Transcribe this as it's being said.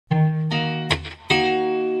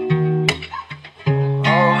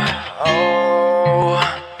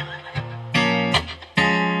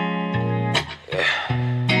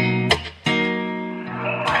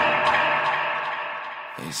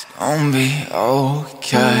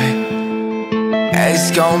okay.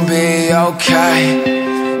 It's gonna be okay.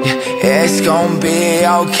 Yeah, it's gonna be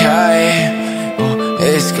okay. Oh,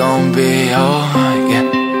 it's gonna be alright.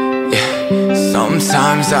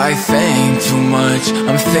 Sometimes I think too much.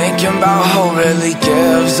 I'm thinking about who really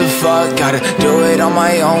gives a fuck. Gotta do it on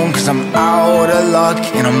my own, cause I'm out of luck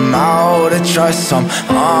and I'm out of trust, so I'm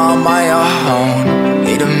on my own.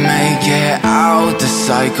 Need to make it out the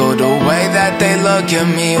cycle. The way that they look at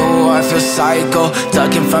me, ooh, I feel psycho.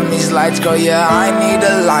 Ducking from these lights, girl, yeah, I need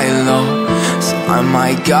to lie low. So I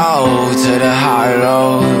might go to the high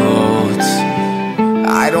roads.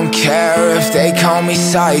 I don't care if they call me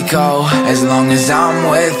psycho, as long as I'm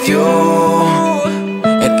with you.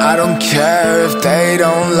 And I don't care if they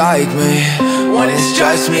don't like me, when it's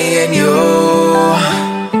just me and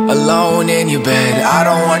you. Alone in your bed, I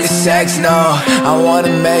don't want your sex, no. I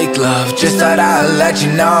wanna make love, just thought I'd let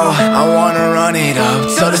you know. I wanna run it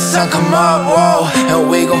up till the sun come up, whoa. And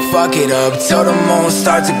we gon' fuck it up till the moon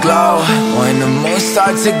starts to glow. When the moon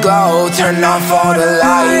starts to glow, turn off all the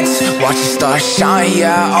lights, watch the stars shine,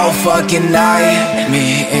 yeah, all fucking night.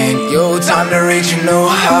 Me and you, time to reach a new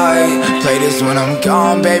height. Play this when I'm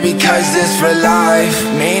gone, baby, cause this for life.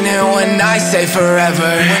 Meaning when I say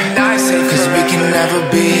forever, cause we can never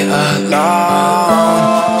be alone.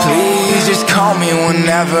 Please just call me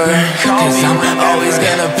whenever, cause I'm always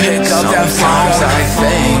gonna pick up that phone. Sometimes I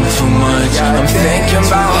think too much. I'm thinking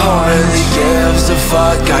about who really gives a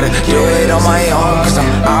fuck. Gotta do it on my own, cause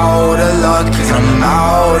I'm out of luck and I'm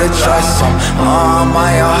out of trust, so I'm on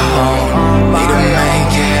my own. Need to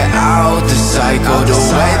make it out the cycle. The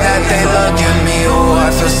way that they look at me, ooh, I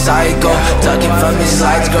feel psycho. Ducking from these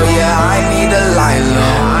lights, girl, yeah,